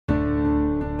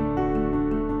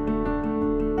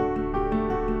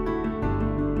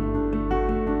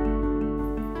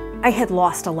I had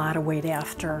lost a lot of weight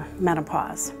after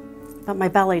menopause, but my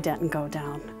belly didn't go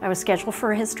down. I was scheduled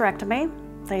for a hysterectomy.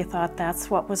 They thought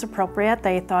that's what was appropriate.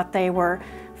 They thought they were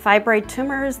fibroid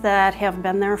tumors that have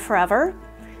been there forever.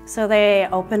 So they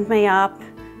opened me up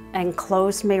and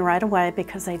closed me right away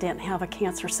because they didn't have a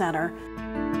cancer center.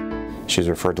 She was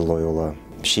referred to Loyola.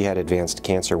 She had advanced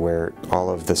cancer where all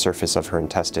of the surface of her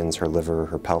intestines, her liver,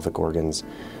 her pelvic organs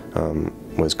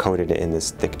was coated in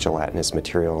this thick gelatinous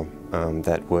material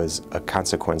that was a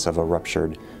consequence of a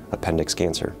ruptured appendix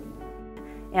cancer.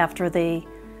 After the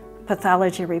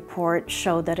pathology report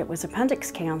showed that it was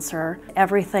appendix cancer,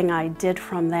 everything I did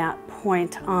from that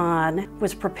point on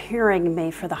was preparing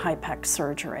me for the HIPEC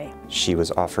surgery. She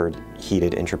was offered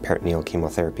heated intraperitoneal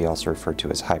chemotherapy, also referred to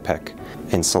as HIPEC.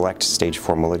 In select stage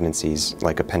 4 malignancies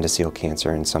like appendiceal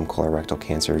cancer and some colorectal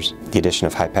cancers, the addition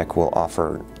of HIPEC will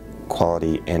offer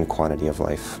quality and quantity of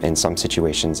life. In some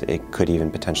situations, it could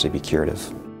even potentially be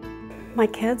curative. My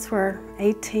kids were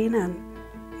 18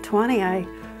 and 20. I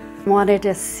wanted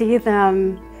to see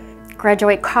them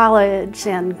graduate college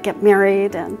and get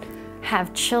married and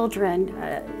have children.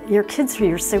 Your kids are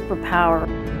your superpower.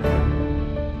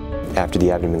 After the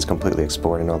abdomen is completely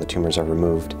explored and all the tumors are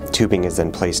removed, tubing is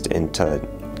then placed into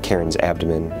Karen's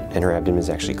abdomen, and her abdomen is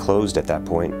actually closed at that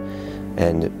point,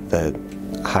 and the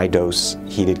high-dose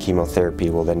heated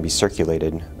chemotherapy will then be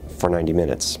circulated for 90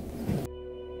 minutes.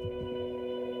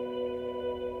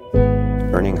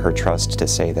 Earning her trust to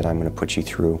say that I'm going to put you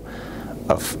through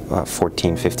a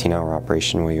 14, 15-hour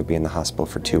operation where you'll be in the hospital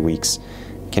for 2 weeks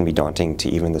can be daunting to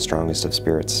even the strongest of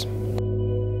spirits.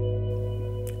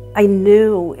 I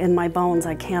knew in my bones,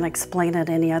 I can't explain it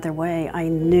any other way, I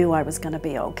knew I was going to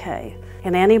be okay.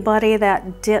 And anybody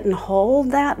that didn't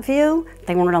hold that view,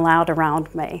 they weren't allowed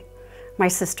around me. My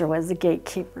sister was the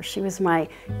gatekeeper. She was my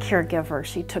caregiver.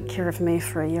 She took care of me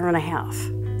for 1.5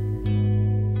 years.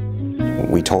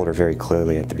 We told her very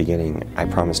clearly at the beginning, I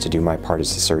promise to do my part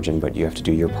as the surgeon, but you have to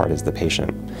do your part as the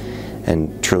patient.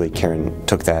 And truly, Karen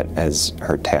took that as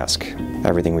her task.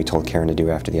 Everything we told Karen to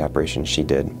do after the operation, she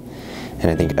did.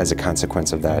 And I think as a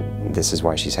consequence of that, this is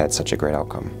why she's had such a great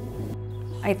outcome.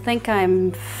 I think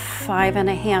I'm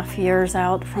 5.5 years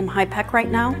out from HIPEC right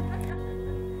now.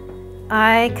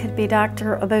 I could be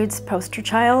Dr. Aboud's poster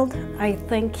child. I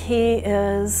think he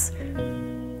is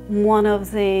one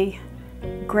of the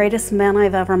greatest men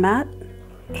I've ever met.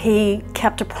 He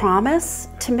kept a promise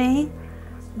to me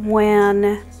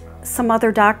when some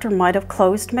other doctor might have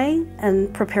closed me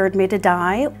and prepared me to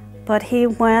die, but he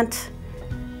went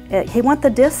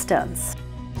the distance.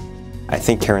 I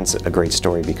think Karen's a great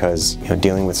story because,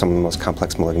 dealing with some of the most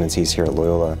complex malignancies here at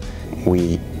Loyola,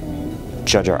 we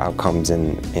judge our outcomes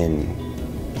in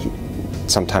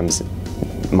sometimes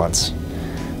months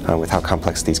with how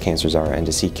complex these cancers are, and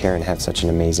to see Karen have such an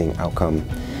amazing outcome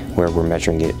where we're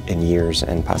measuring it in years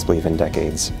and possibly even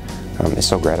decades is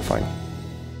so gratifying.